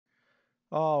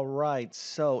All right,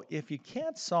 so if you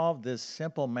can't solve this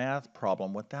simple math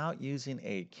problem without using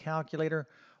a calculator,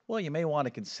 well, you may want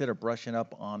to consider brushing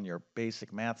up on your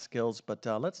basic math skills, but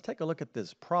let's take a look at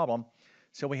this problem.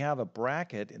 So we have a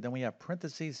bracket, and then we have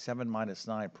parentheses 7 minus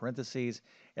 9 parentheses,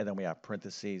 and then we have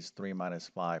parentheses 3 minus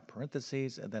 5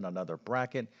 parentheses, and then another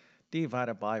bracket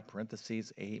divided by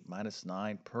parentheses 8 minus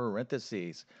 9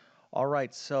 parentheses. All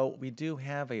right, so we do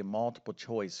have a multiple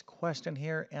choice question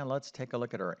here, and let's take a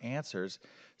look at our answers.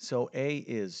 So A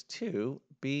is 2,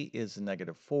 B is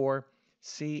 -4,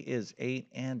 C is 8,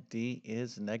 and D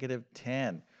is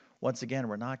 -10. Once again,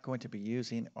 we're not going to be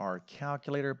using our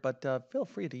calculator, but feel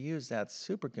free to use that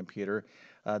supercomputer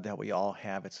that we all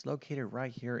have. It's located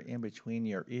right here in between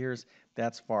your ears.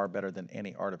 That's far better than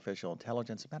any artificial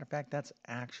intelligence. Matter of fact, that's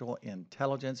actual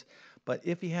intelligence. But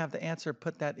if you have the answer,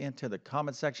 put that into the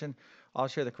comment section. I'll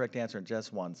share the correct answer in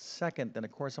just 1 second. Then,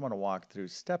 of course, I'm going to walk through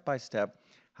step by step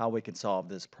how we can solve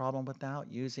this problem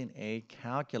without using a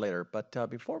calculator. But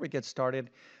before we get started,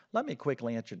 let me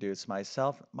quickly introduce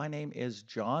myself. My name is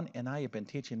John, and I have been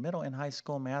teaching middle and high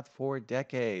school math for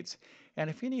decades. And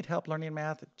if you need help learning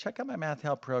math, check out my math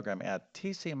help program at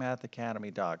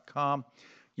tcmathacademy.com.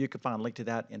 You can find a link to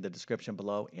that in the description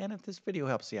below. And if this video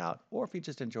helps you out, or if you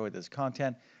just enjoyed this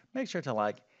content, make sure to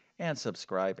like and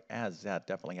subscribe, as that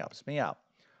definitely helps me out.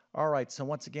 All right, so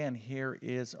once again, here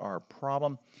is our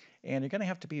problem. And you're going to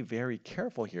have to be very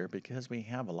careful here because we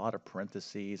have a lot of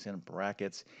parentheses and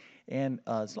brackets. And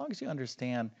as long as you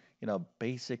understand,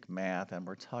 basic math, and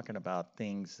we're talking about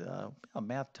things,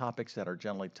 math topics that are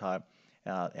generally taught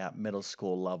at middle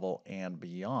school level and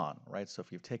beyond, right? So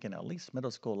if you've taken at least middle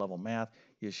school level math,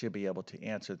 you should be able to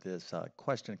answer this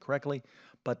question correctly.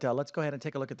 But let's go ahead and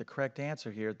take a look at the correct answer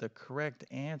here. The correct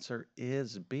answer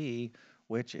is B,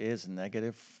 which is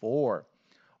 -4.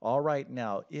 All right,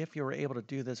 now, if you were able to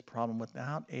do this problem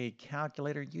without a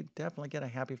calculator, you definitely get a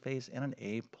happy face and an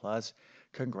A plus.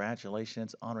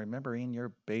 Congratulations on remembering your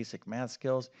basic math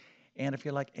skills. And if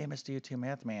you're like, hey, Mr. U2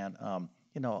 Math Man,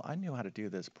 I knew how to do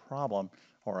this problem,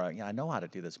 or yeah, I know how to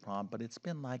do this problem, but it's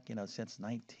been like, since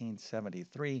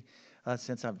 1973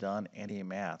 since I've done any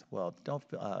math. Well,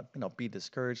 don't, be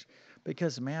discouraged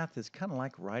because math is kind of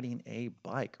like riding a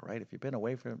bike, right? If you've been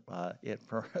away from it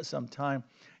for some time,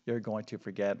 you're going to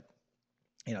forget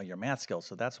your math skills.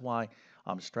 So that's why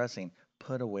I'm stressing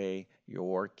put away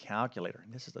your calculator.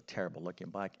 And this is a terrible looking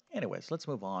bike. Anyways, let's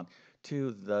move on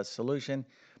to the solution.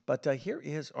 But here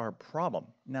is our problem.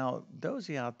 Now, those of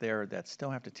you out there that still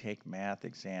have to take math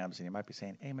exams, and you might be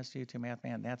saying, hey, Mr. YouTube Math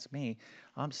Man, that's me.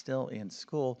 I'm still in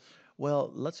school.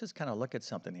 Well, let's just kind of look at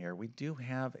something here. We do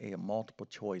have a multiple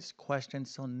choice question,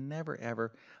 so never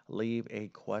ever leave a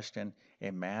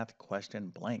math question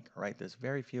blank, right? There's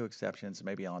very few exceptions,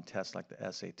 maybe on tests like the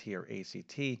SAT or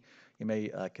ACT. You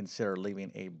may consider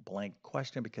leaving a blank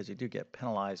question because you do get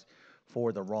penalized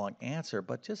for the wrong answer,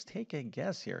 but just take a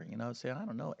guess here. Say, I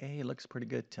don't know, A looks pretty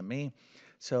good to me.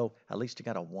 So at least you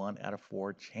got a 1 out of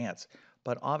 4 chance.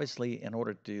 But obviously, in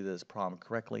order to do this problem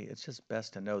correctly, it's just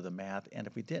best to know the math. And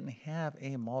if we didn't have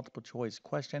a multiple choice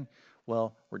question,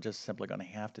 well, we're just simply going to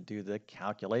have to do the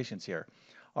calculations here.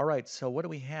 All right, so what do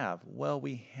we have? Well,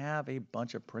 we have a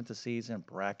bunch of parentheses and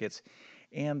brackets,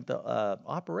 and the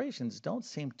operations don't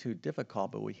seem too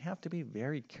difficult, but we have to be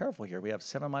very careful here. We have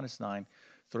 7 minus 9,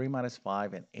 3 minus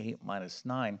 5, and 8 minus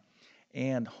 9.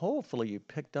 And hopefully you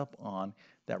picked up on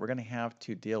that we're going to have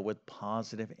to deal with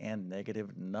positive and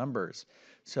negative numbers.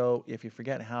 So if you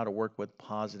forget how to work with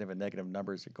positive and negative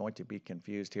numbers, you're going to be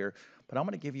confused here. But I'm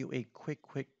going to give you a quick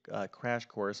crash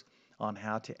course on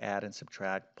how to add and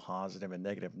subtract positive and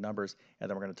negative numbers, and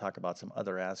then we're going to talk about some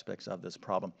other aspects of this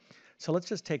problem. So let's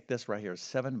just take this right here,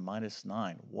 7 minus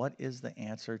 9. What is the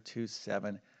answer to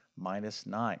 7 minus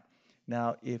 9?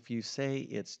 Now, if you say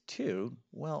it's 2,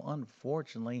 well,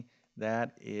 unfortunately,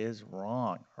 that is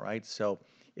wrong, all right? So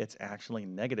it's actually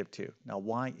 -2. Now,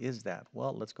 why is that?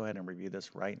 Well, let's go ahead and review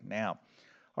this right now.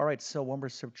 All right, so when we're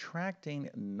subtracting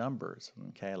numbers,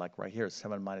 okay, like right here,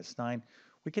 7 minus 9,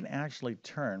 we can actually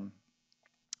turn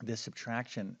this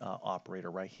subtraction operator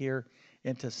right here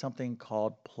into something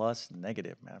called plus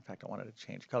negative. Matter of fact, I wanted to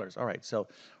change colors. All right, so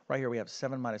right here we have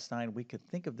 7 minus 9. We could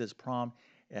think of this problem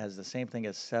as the same thing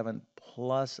as 7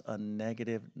 plus a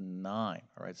 -9.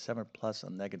 All right, 7 plus a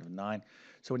 -9.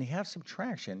 So when you have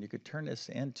subtraction, you could turn this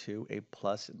into a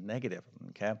plus negative,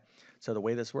 okay? So the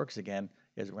way this works again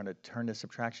is we're going to turn the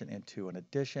subtraction into an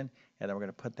addition, and then we're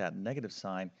going to put that negative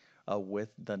sign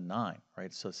with the 9,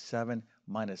 right? So 7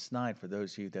 minus 9, for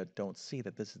those of you that don't see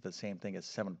that this is the same thing as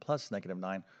 7 plus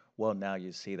 -9, well, now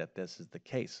you see that this is the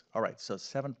case. All right, so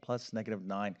 7 plus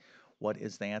 -9, What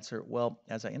is the answer? Well,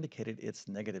 as I indicated, it's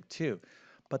 -2.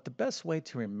 But the best way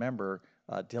to remember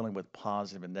dealing with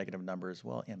positive and negative numbers,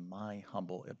 well, in my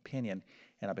humble opinion,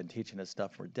 and I've been teaching this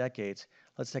stuff for decades,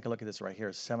 let's take a look at this right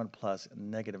here. 7 plus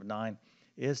 -9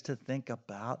 is to think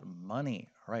about money.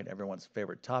 All right, everyone's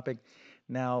favorite topic.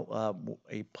 Now,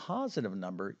 a positive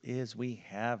number is we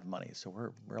have money, so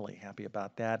we're really happy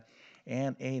about that.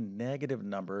 And a negative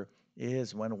number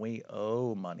is when we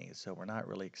owe money, so we're not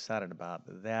really excited about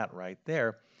that right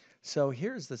there. So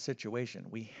here's the situation.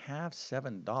 We have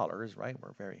 $7, right?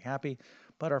 We're very happy,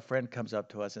 but our friend comes up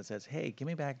to us and says, "Hey, give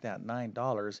me back that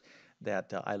 $9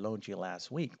 that I loaned you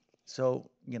last week." So,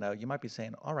 you might be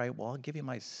saying, "All right, well, I'll give you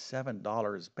my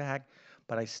 $7 back,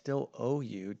 but I still owe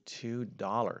you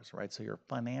 $2, right?" So your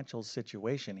financial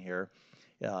situation here,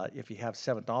 if you have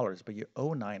 $7, but you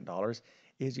owe $9,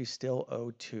 is you still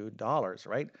owe $2,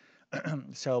 right?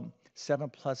 So 7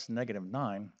 plus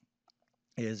 -9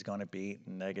 is going to be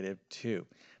 -2.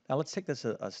 Now let's take this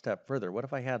a step further. What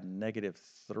if I had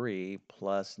 -3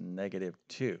 plus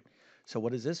 -2? So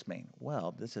what does this mean?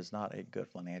 Well, this is not a good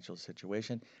financial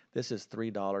situation. This is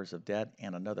 $3 of debt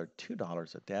and another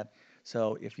 $2 of debt.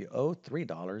 So if you owe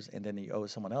 $3 and then you owe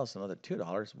someone else another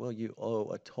 $2, well, you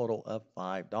owe a total of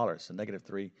 $5. So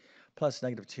 -3 plus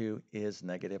 -2 is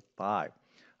 -5.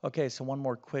 Okay, so one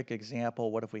more quick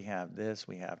example. What if we have this?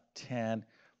 We have 10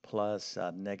 plus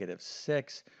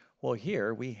 -6. Well,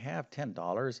 here we have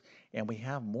 $10 and we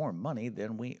have more money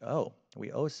than we owe.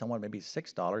 We owe someone maybe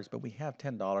 $6, but we have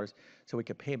 $10, so we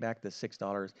could pay back the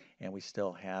 $6 and we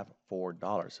still have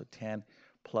 $4. So 10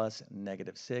 plus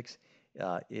 -6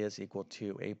 is equal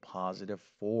to a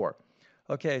 +4.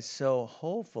 Okay, so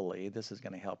hopefully this is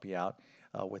going to help you out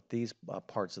with these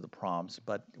parts of the problems,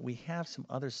 but we have some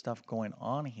other stuff going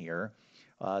on here.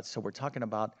 So we're talking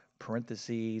about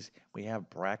parentheses, we have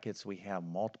brackets, we have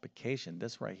multiplication.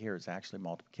 This right here is actually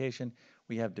multiplication.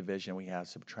 We have division, we have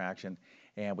subtraction,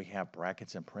 and we have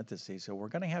brackets and parentheses. So we're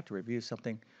going to have to review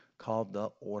something called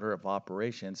the order of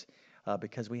operations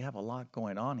because we have a lot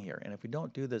going on here. And if we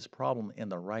don't do this problem in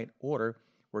the right order,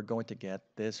 we're going to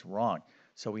get this wrong.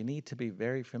 So we need to be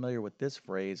very familiar with this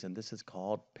phrase, and this is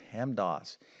called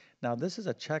PEMDAS. Now, this is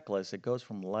a checklist. It goes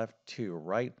from left to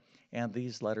right, and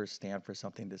these letters stand for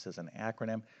something. This is an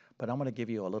acronym, but I'm going to give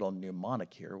you a little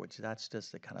mnemonic here, which that's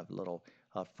just a kind of little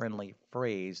friendly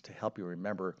phrase to help you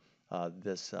remember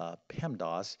this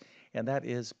PEMDAS, and that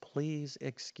is, please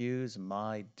excuse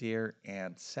my dear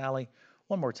Aunt Sally.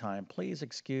 One more time, please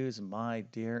excuse my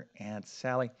dear Aunt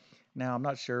Sally. Now, I'm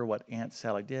not sure what Aunt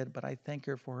Sally did, but I thank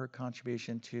her for her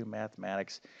contribution to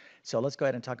mathematics. So let's go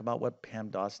ahead and talk about what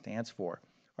PEMDAS stands for.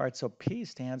 All right, so P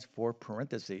stands for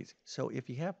parentheses. So if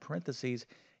you have parentheses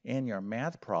in your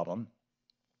math problem,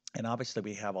 and obviously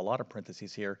we have a lot of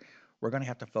parentheses here, we're going to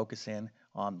have to focus in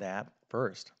on that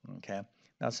first, okay?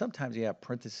 Now, sometimes you have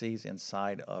parentheses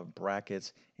inside of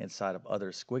brackets, inside of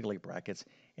other squiggly brackets,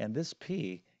 and this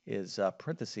P is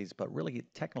parentheses, but really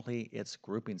technically it's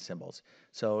grouping symbols.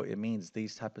 So it means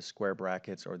these type of square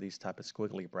brackets or these type of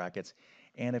squiggly brackets.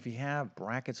 And if you have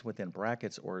brackets within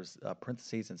brackets or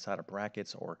parentheses inside of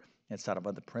brackets or inside of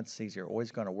other parentheses, you're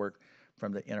always going to work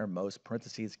from the innermost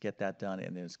parentheses, get that done,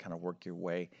 and then just kind of work your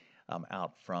way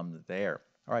out from there.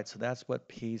 All right, so that's what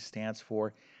P stands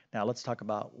for. Now let's talk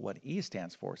about what E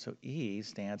stands for. So E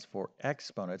stands for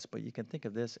exponents, but you can think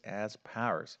of this as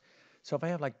powers. So if I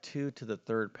have like 2 to the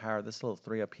third power, this little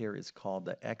 3 up here is called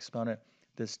the exponent.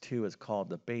 This 2 is called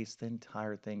the base. The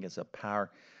entire thing is a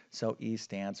power. So E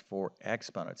stands for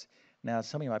exponents. Now,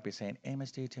 some of you might be saying, hey,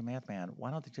 Mr. YouTube Math Man,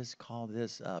 why don't they just call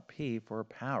this P for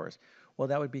powers? Well,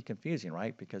 that would be confusing,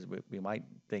 right? Because we might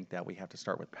think that we have to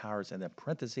start with powers and then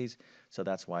parentheses. So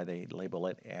that's why they label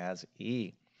it as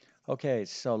E. Okay,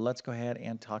 so let's go ahead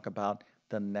and talk about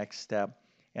the next step.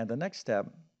 And the next step,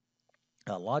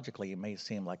 logically, it may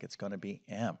seem like it's going to be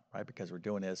M, right? Because we're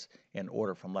doing this in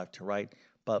order from left to right.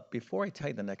 But before I tell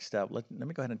you the next step, let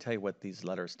me go ahead and tell you what these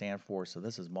letters stand for. So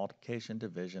this is multiplication,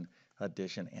 division,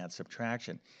 addition, and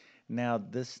subtraction. Now,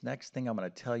 this next thing I'm going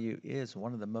to tell you is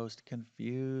one of the most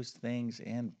confused things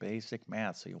in basic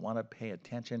math. So you want to pay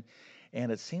attention. And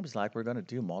it seems like we're going to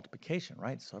do multiplication,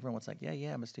 right? So everyone's like, yeah,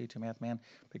 Mr. YouTube Math Man,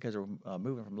 because we're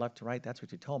moving from left to right. That's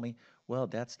what you told me. Well,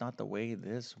 that's not the way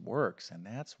this works. And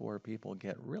that's where people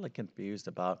get really confused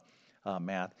about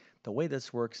math. The way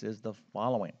this works is the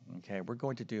following, okay? We're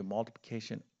going to do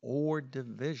multiplication or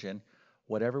division,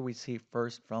 whatever we see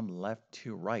first from left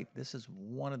to right. This is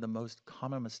one of the most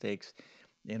common mistakes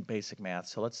in basic math.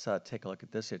 So let's take a look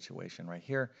at this situation right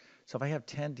here. So if I have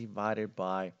 10 divided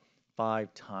by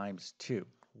 5 times 2,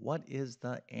 what is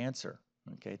the answer?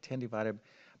 Okay, 10 divided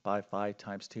by 5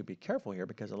 times 2. Be careful here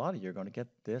because a lot of you are going to get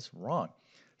this wrong.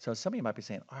 So some of you might be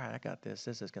saying, all right, I got this.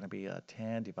 This is going to be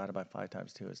 10 divided by 5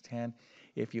 times 2 is 10.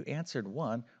 If you answered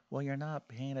 1, well, you're not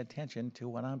paying attention to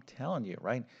what I'm telling you,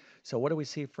 right? So what do we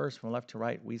see first from left to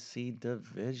right? We see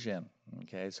division.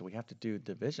 Okay, so we have to do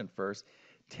division first.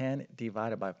 10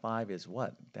 divided by 5 is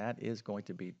what? That is going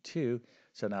to be 2.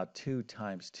 So now 2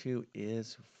 times 2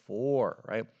 is 4,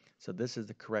 right? So this is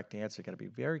the correct answer. Got to be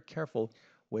very careful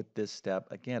with this step.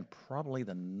 Again, probably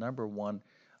the number one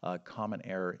common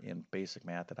error in basic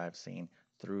math that I've seen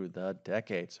through the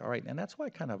decades. All right, and that's why I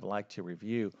kind of like to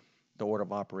review the order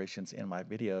of operations in my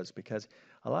videos because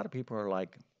a lot of people are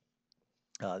like,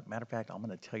 matter of fact, I'm going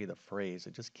to tell you the phrase.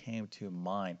 It just came to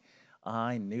mind.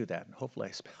 I knew that. And hopefully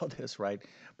I spelled this right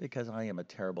because I am a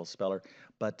terrible speller.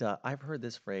 But I've heard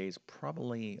this phrase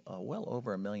probably well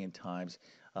over 1,000,000 times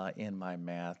in my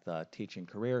math teaching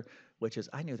career, which is,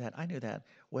 I knew that, I knew that.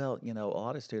 Well, you know, a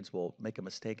lot of students will make a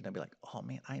mistake and they'll be like, oh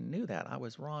man, I knew that. I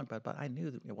was wrong, but I knew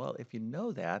that. Well, if you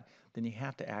know that, then you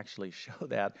have to actually show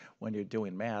that when you're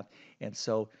doing math. And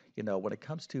so, you know, when it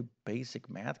comes to basic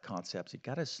math concepts, you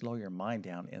got to slow your mind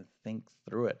down and think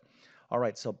through it. All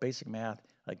right, so basic math,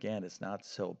 again, it's not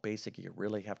so basic. You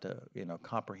really have to, you know,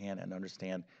 comprehend and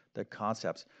understand the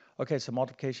concepts. Okay, so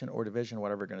multiplication or division,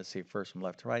 whatever we're going to see first from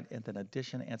left to right, and then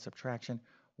addition and subtraction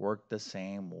work the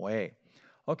same way.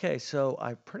 Okay, so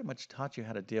I've pretty much taught you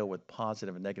how to deal with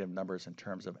positive and negative numbers in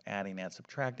terms of adding and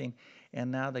subtracting.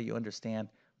 And now that you understand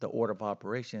the order of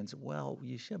operations, well,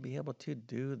 you should be able to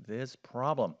do this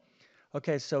problem.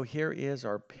 Okay, so here is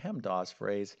our PEMDAS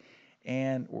phrase,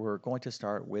 and we're going to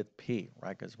start with P,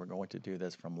 right? Because we're going to do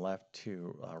this from left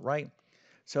to right.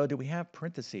 So do we have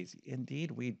parentheses? Indeed,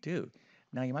 we do.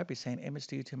 Now, you might be saying,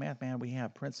 MS2 Math Man, we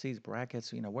have parentheses,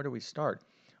 brackets, you know, where do we start?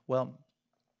 Well,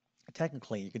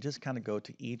 technically, you can just kind of go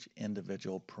to each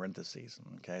individual parentheses,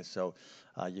 okay? So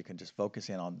you can just focus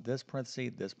in on this parenthesis,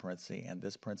 and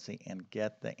this parenthesis, and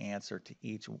get the answer to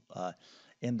each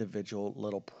individual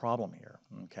little problem here,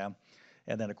 okay?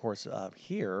 And then, of course,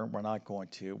 here, we're not going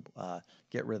to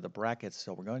get rid of the brackets,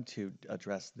 so we're going to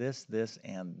address this, this,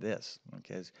 and this,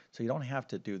 okay? So you don't have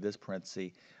to do this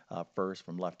parenthesis first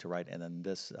from left to right, and then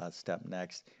this step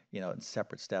next, you know, in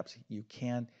separate steps. You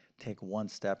can take one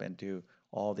step and do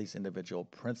all these individual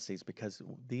parentheses because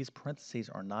these parentheses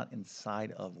are not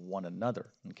inside of one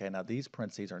another. Okay, now these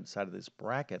parentheses are inside of these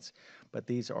brackets, but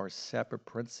these are separate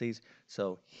parentheses.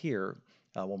 So here,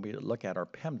 when we look at our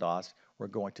PEMDAS, we're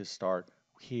going to start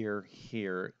here,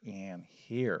 here, and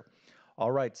here.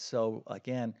 All right, so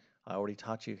again, I already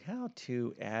taught you how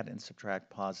to add and subtract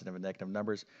positive and negative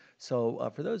numbers.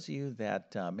 So for those of you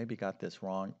that maybe got this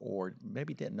wrong or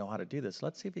maybe didn't know how to do this,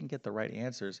 let's see if you can get the right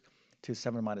answers to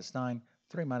 7 minus 9,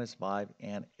 3 minus 5,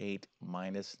 and 8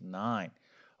 minus 9.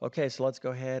 Okay, so let's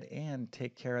go ahead and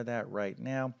take care of that right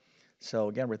now. So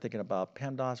again, we're thinking about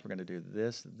PEMDAS. We're going to do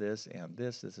this, this, and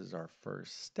this. This is our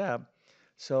first step.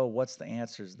 So what's the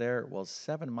answers there? Well,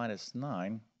 7 minus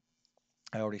 9,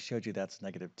 I already showed you that's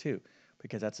 -2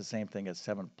 because that's the same thing as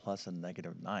 7 plus a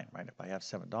 -9, right? If I have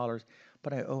 $7,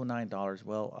 but I owe $9,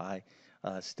 well, I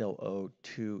still owe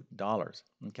 $2.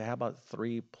 Okay, how about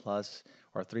 3 plus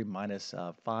or 3 minus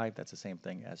 5? That's the same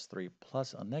thing as 3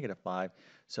 plus a -5.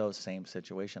 So same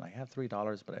situation. I have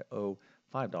 $3, but I owe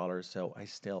 $5, so I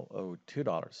still owe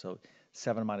 $2. So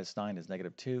 7 minus 9 is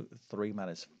 -2. 3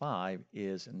 minus 5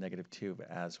 is -2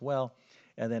 as well.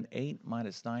 And then 8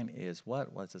 minus 9 is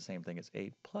what? Well, it's the same thing as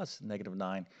 8 plus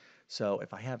 -9. So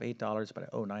if I have $8, but I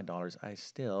owe $9, I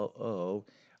still owe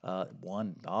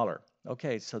 $1.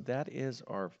 Okay, so that is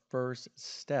our first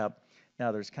step.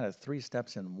 Now there's kind of 3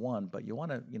 steps in one, but you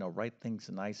want to, you know, write things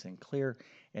nice and clear,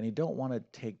 and you don't want to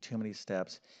take too many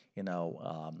steps, you know,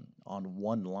 on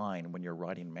one line when you're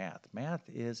writing math. Math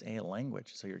is a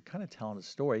language, so you're kind of telling a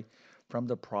story from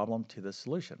the problem to the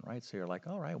solution, right? So you're like,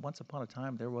 all right, once upon a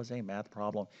time there was a math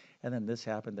problem, and then this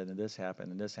happened, and then this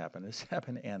happened, and this happened, this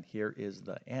happened, and here is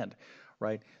the end,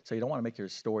 right? So you don't want to make your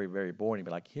story very boring.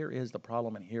 Be like, here is the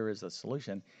problem, and here is the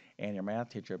solution, and your math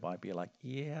teacher might be like,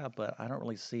 yeah, but I don't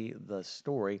really see the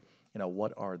story. You know,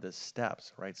 what are the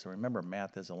steps, right? So remember,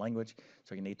 math is a language,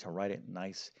 so you need to write it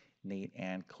nice, neat,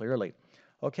 and clearly.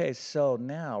 Okay, so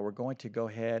now we're going to go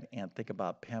ahead and think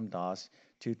about PEMDAS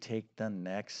to take the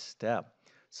next step.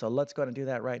 So let's go ahead and do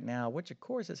that right now, which of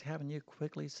course is having you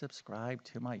quickly subscribe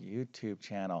to my YouTube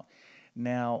channel.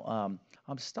 Now,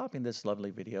 I'm stopping this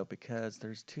lovely video because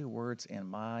there's 2 words in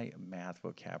my math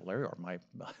vocabulary or my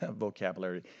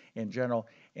vocabulary in general,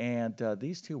 and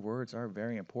these 2 words are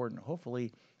very important.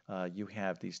 Hopefully, you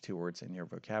have these 2 words in your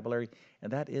vocabulary,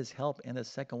 and that is help, and the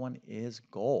second one is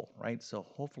goal, right? So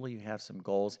hopefully you have some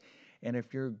goals. And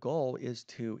if your goal is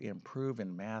to improve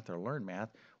in math or learn math,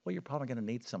 well, you're probably going to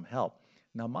need some help.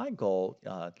 Now, my goal,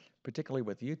 particularly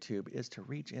with YouTube, is to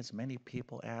reach as many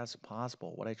people as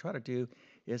possible. What I try to do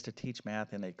is to teach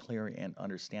math in a clear and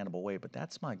understandable way, but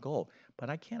that's my goal. But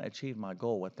I can't achieve my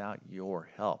goal without your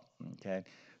help. Okay.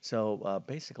 So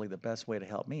basically, the best way to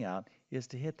help me out is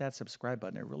to hit that subscribe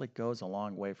button. It really goes a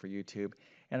long way for YouTube.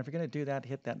 And if you're going to do that,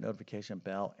 hit that notification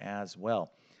bell as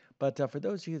well. But for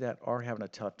those of you that are having a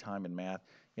tough time in math,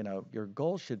 your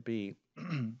goal should be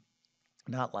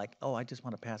not like, oh, I just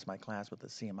want to pass my class with a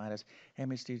C minus. Hey,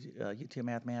 Mr. YouTube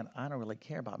Math Man, I don't really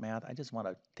care about math. I just want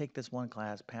to take this one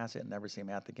class, pass it, and never see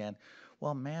math again.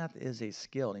 Well, math is a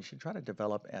skill, and you should try to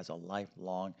develop as a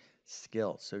lifelong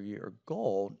skill. So your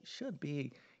goal should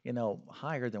be,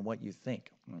 higher than what you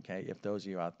think. Okay, if those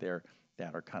of you out there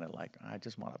that are kind of like, I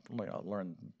just want to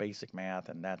learn basic math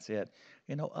and that's it,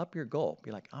 up your goal.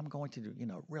 Be like, I'm going to,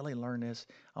 really learn this.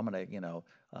 I'm going to,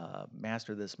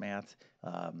 master this math,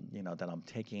 that I'm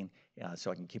taking so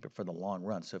I can keep it for the long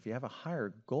run. So if you have a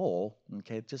higher goal,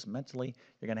 okay, just mentally,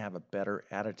 you're going to have a better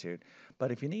attitude.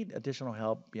 But if you need additional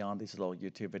help beyond these little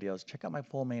YouTube videos, check out my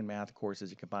full main math courses.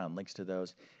 You can find links to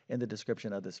those in the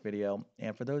description of this video.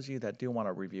 And for those of you that do want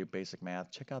to review basic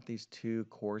math, check out these two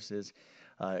courses.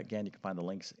 Again, you can find the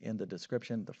links in the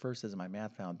description. The first is my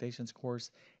Math Foundations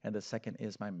course, and the second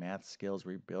is my Math Skills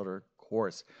Rebuilder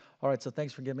course. All right, so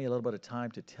thanks for giving me a little bit of time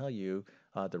to tell you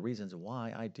the reasons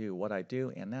why I do what I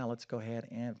do. And now let's go ahead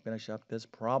and finish up this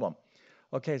problem.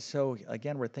 Okay, so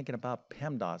again, we're thinking about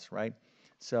PEMDAS, right?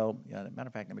 So, matter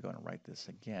of fact, let me go and write this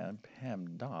again,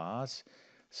 PEMDAS.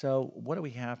 So what do we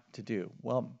have to do?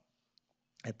 Well,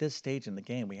 at this stage in the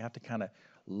game, we have to kind of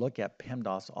look at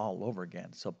PEMDAS all over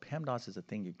again. So PEMDAS is a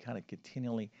thing you kind of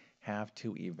continually have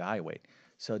to evaluate.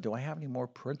 So do I have any more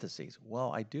parentheses?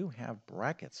 Well, I do have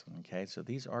brackets, okay? So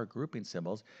these are grouping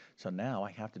symbols. So now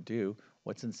I have to do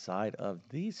what's inside of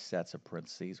these sets of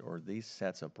parentheses or these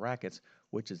sets of brackets,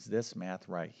 which is this math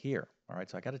right here. All right,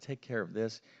 so I got to take care of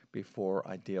this before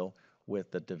I deal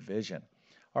with the division.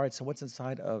 All right, so what's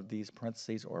inside of these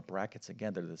parentheses or brackets?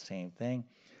 Again, they're the same thing.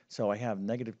 So I have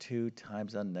 -2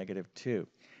 times a -2.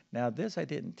 Now this I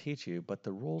didn't teach you, but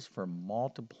the rules for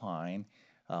multiplying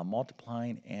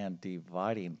and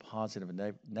dividing positive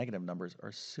and negative numbers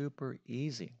are super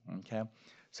easy, okay?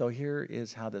 So here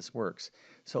is how this works.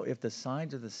 So if the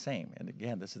signs are the same, and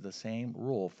again, this is the same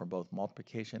rule for both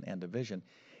multiplication and division,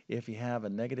 if you have a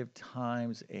negative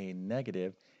times a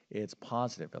negative, it's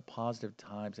positive. A positive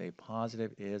times a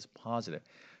positive is positive.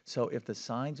 So if the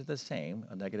signs are the same,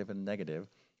 a negative and a negative,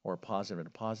 or positive and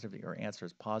a positive, your answer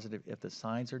is positive. If the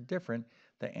signs are different,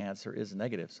 the answer is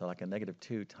negative. So like a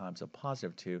 -2 times a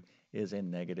 +2 is a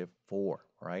 -4,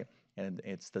 right? And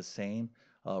it's the same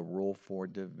rule for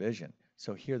division.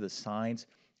 So here the signs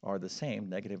are the same,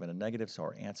 negative and a negative, so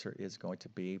our answer is going to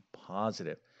be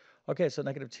positive. Okay, so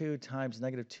 -2 times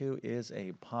 -2 is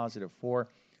a +4.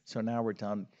 So now we're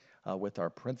done with our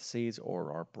parentheses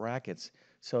or our brackets.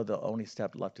 So the only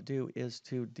step left to do is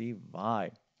to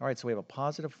divide. All right, so we have a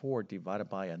 +4 divided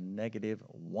by a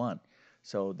 -1.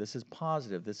 So this is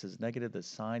positive, this is negative, the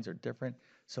signs are different,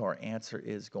 so our answer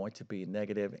is going to be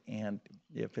negative. And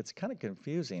if it's kind of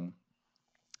confusing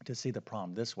to see the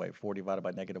problem this way, 4 divided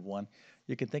by -1,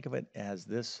 you can think of it as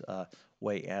this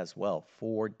way as well,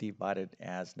 4 divided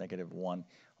as -1,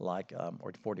 like,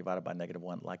 or 4 divided by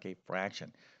 -1 like a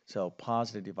fraction. So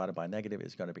positive divided by negative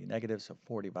is going to be negative, so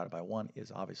 4 divided by 1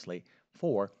 is obviously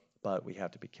 4, but we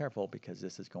have to be careful because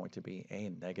this is going to be a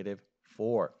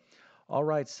 -4. All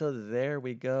right, so there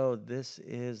we go. This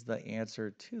is the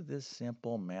answer to this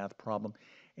simple math problem.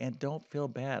 And don't feel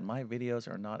bad. My videos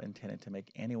are not intended to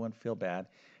make anyone feel bad.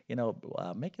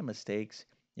 Making mistakes,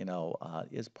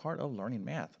 is part of learning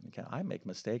math. Okay, I make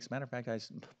mistakes. Matter of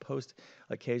fact, post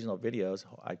occasional videos.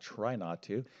 I try not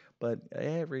to, but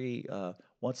every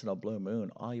once in a blue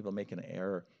moon, I'll even make an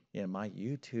error in my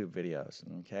YouTube videos.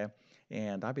 Okay,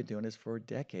 and I've been doing this for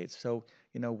decades. So,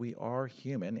 we are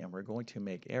human and we're going to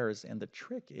make errors. And the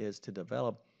trick is to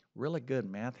develop really good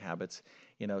math habits,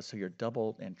 so you're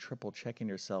double and triple checking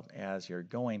yourself as you're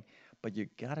going, but you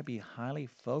got to be highly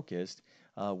focused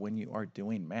when you are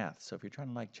doing math. So if you're trying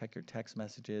to like check your text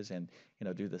messages and,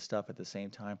 do the stuff at the same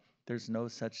time, there's no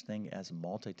such thing as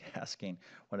multitasking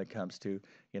when it comes to,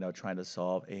 trying to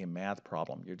solve a math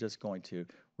problem. You're just going to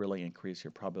really increase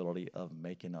your probability of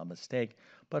making a mistake.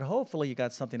 But hopefully you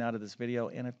got something out of this video.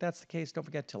 And if that's the case, don't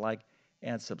forget to like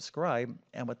and subscribe.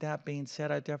 And with that being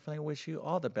said, I definitely wish you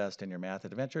all the best in your math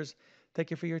adventures.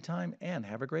 Thank you for your time and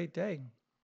have a great day.